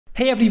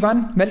Hey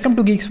everyone, welcome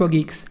to Geeks for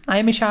Geeks. I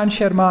am Ishan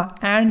Sharma,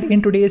 and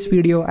in today's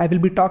video, I will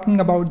be talking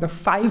about the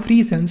 5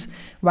 reasons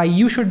why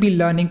you should be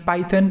learning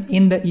Python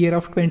in the year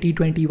of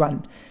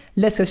 2021.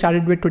 Let's get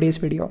started with today's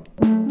video.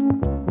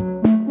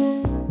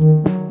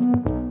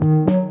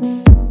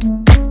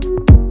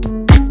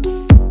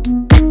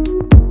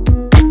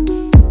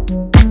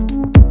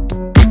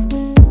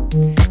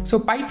 So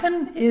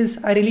Python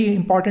is a really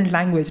important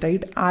language,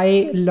 right?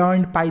 I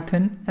learned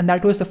Python, and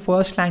that was the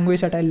first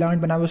language that I learned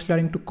when I was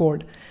learning to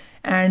code.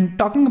 And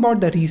talking about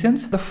the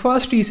reasons, the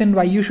first reason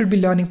why you should be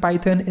learning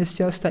Python is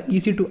just the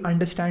easy to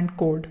understand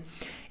code.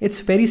 It's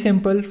very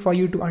simple for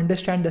you to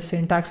understand the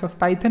syntax of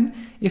Python.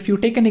 If you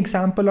take an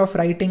example of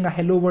writing a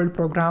hello world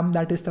program,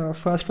 that is the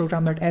first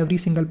program that every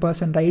single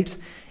person writes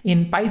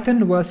in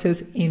Python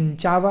versus in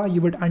Java,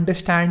 you would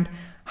understand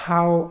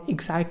how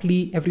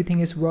exactly everything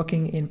is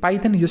working in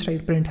Python. You just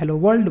write print hello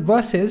world,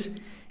 versus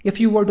if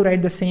you were to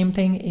write the same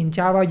thing in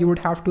Java, you would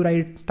have to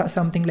write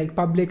something like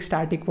public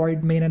static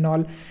void main and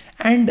all.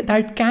 And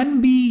that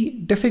can be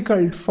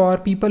difficult for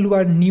people who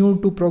are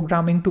new to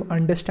programming to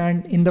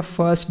understand in the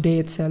first day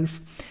itself.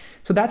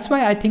 So that's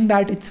why I think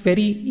that it's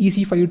very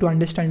easy for you to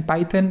understand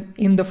Python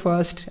in the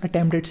first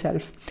attempt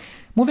itself.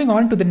 Moving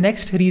on to the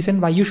next reason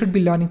why you should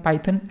be learning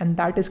Python, and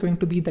that is going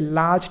to be the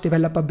large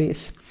developer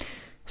base.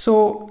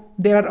 So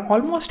there are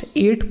almost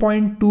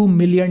 8.2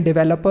 million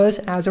developers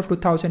as of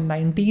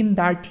 2019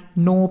 that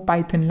know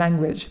Python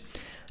language.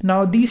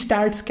 Now these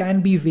stats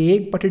can be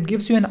vague, but it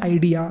gives you an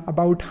idea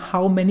about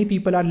how many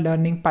people are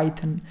learning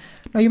Python.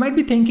 Now you might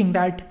be thinking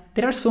that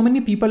there are so many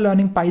people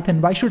learning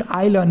Python. Why should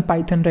I learn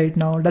Python right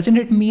now? Doesn't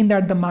it mean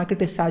that the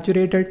market is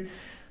saturated?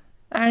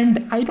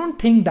 And I don't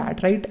think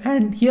that, right?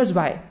 And here's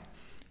why.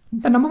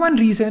 The number one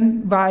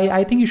reason why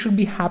I think you should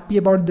be happy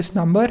about this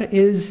number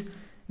is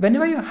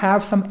whenever you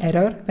have some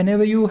error,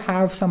 whenever you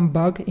have some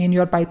bug in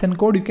your Python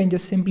code, you can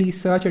just simply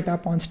search it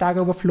up on Stack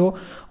Overflow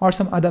or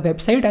some other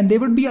website, and there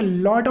would be a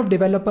lot of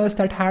developers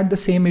that had the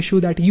same issue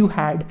that you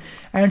had.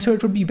 And so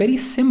it would be very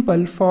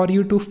simple for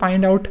you to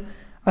find out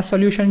a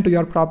solution to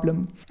your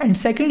problem. And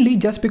secondly,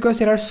 just because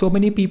there are so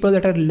many people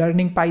that are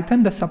learning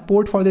Python, the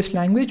support for this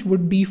language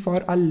would be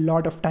for a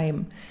lot of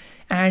time.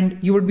 And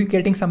you would be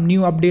getting some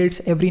new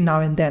updates every now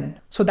and then.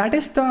 So that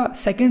is the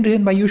second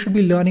reason why you should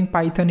be learning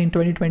Python in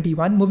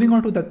 2021. Moving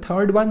on to the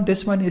third one,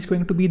 this one is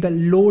going to be the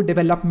low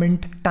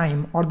development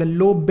time or the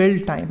low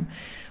build time.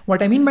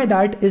 What I mean by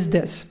that is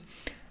this.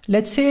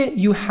 Let's say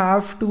you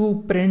have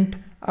to print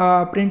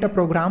a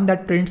program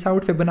that prints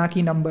out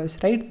Fibonacci numbers,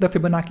 right? The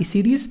Fibonacci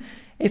series.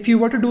 If you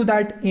were to do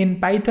that in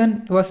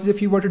Python versus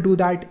if you were to do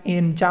that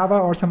in Java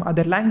or some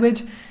other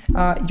language,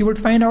 you would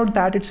find out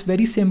that it's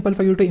very simple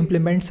for you to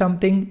implement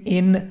something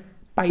in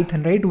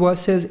Python, right?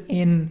 Versus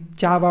in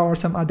Java or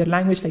some other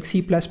language like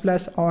C++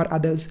 or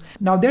others.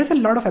 Now there's a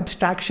lot of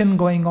abstraction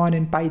going on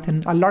in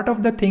Python. A lot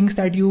of the things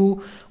that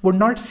you would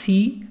not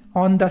see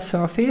on the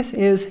surface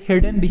is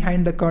hidden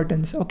behind the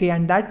curtains. Okay,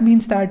 and that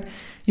means that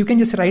you can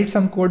just write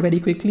some code very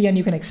quickly and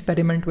you can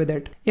experiment with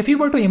it. If you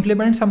were to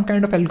implement some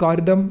kind of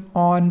algorithm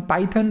on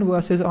Python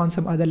versus on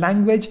some other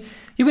language,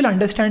 you will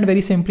understand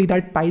very simply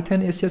that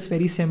Python is just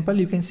very simple.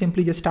 You can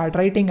simply just start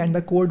writing and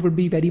the code would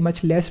be very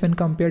much less when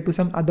compared to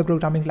some other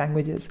programming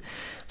languages.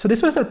 So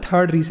this was the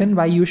third reason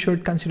why you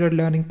should consider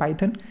learning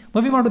Python.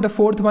 Moving on to the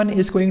fourth one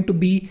is going to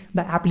be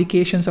the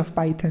applications of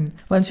Python.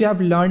 Once you have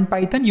learned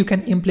Python, you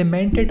can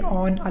implement it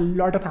on a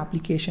lot of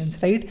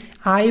applications, right?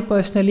 I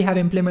personally have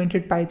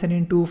implemented Python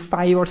into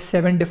 5 or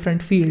 7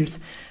 different fields.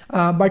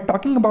 But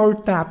talking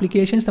about the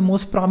applications, the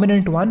most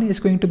prominent one is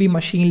going to be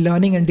machine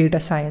learning and data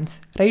science,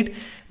 right?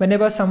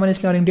 Whenever someone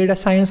is learning data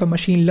science or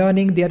machine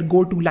learning, their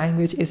go-to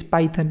language is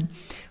Python.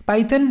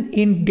 Python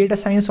in data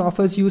science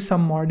offers you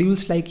some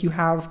modules like you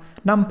have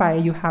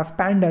NumPy, you have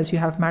Pandas, you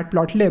have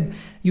Matplotlib,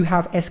 you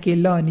have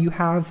sklearn, you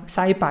have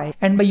SciPy.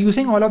 And by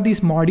using all of these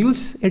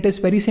modules, it is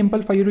very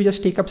simple for you to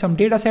just take up some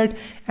data set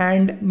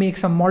and make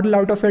some model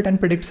out of it and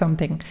predict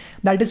something.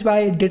 That is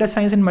why data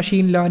science and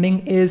machine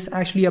learning is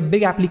actually a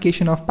big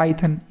application of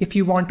Python. If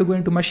you want to go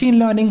into machine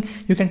learning,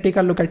 you can take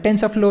a look at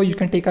TensorFlow, you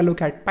can take a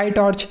look at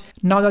PyTorch.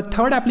 Now the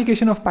third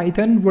application of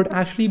Python would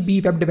actually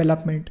be web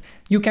development.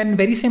 You can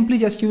very simply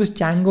just use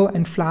Django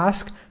and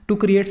Flask to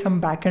create some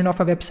backend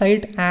of a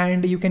website,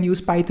 and you can use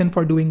Python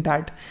for doing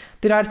that.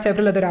 There are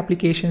several other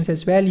applications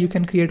as well. You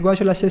can create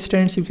virtual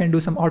assistants, you can do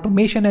some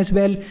automation as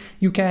well.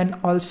 You can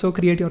also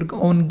create your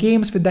own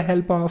games with the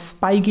help of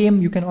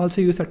Pygame. You can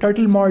also use a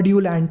turtle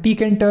module and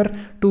tkinter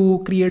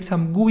to create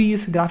some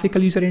GUIs,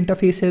 graphical user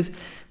interfaces.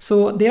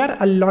 So there are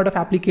a lot of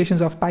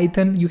applications of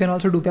Python. You can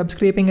also do web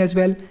scraping as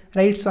well,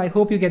 right? So I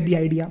hope you get the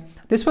idea.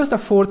 This was the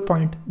fourth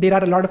point. There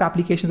are a lot of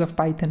applications of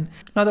Python.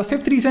 Now the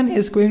fifth reason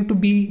is going to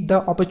be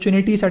the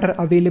opportunities that are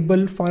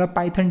available for a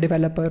Python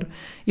developer.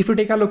 If you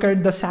take a look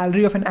at the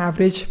salary of an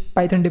average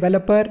Python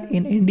developer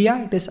in India,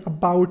 it is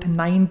about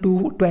 9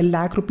 to 12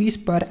 lakh rupees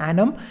per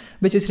annum,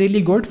 which is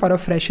really good for a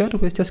fresher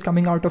who is just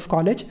coming out of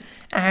college.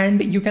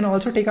 And you can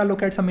also take a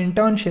look at some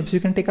internships. You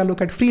can take a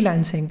look at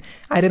freelancing.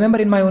 I remember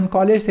in my own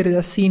college, there is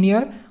a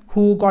senior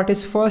who got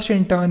his first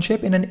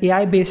internship in an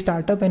AI-based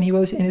startup when he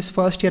was in his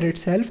first year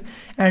itself.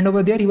 And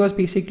over there, he was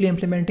basically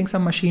implementing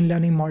some machine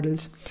learning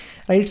models,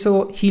 right?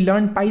 So he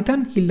learned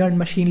Python, he learned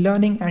machine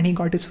learning, and he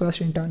got his first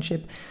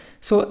internship.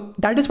 So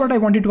that is what I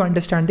wanted to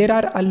understand. There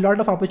are a lot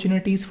of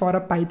opportunities for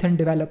a Python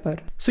developer.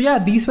 So yeah,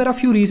 these were a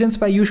few reasons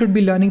why you should be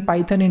learning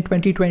Python in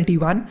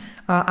 2021.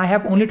 I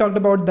have only talked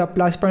about the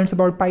plus points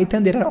about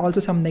Python. There are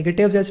also some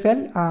negatives as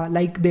well,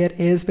 like there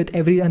is with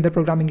every other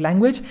programming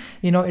language.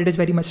 It is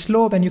very much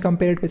slow when you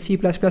compare it with C++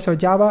 or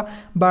Java,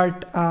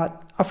 but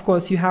of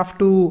course, you have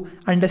to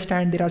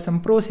understand there are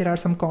some pros, there are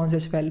some cons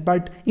as well.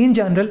 But in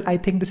general, I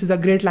think this is a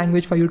great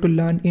language for you to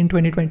learn in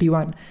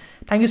 2021.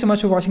 Thank you so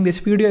much for watching this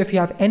video. If you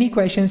have any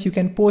questions, you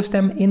can post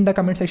them in the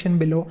comment section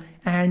below,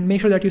 and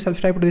make sure that you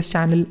subscribe to this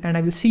channel, and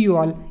I will see you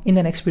all in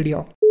the next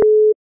video.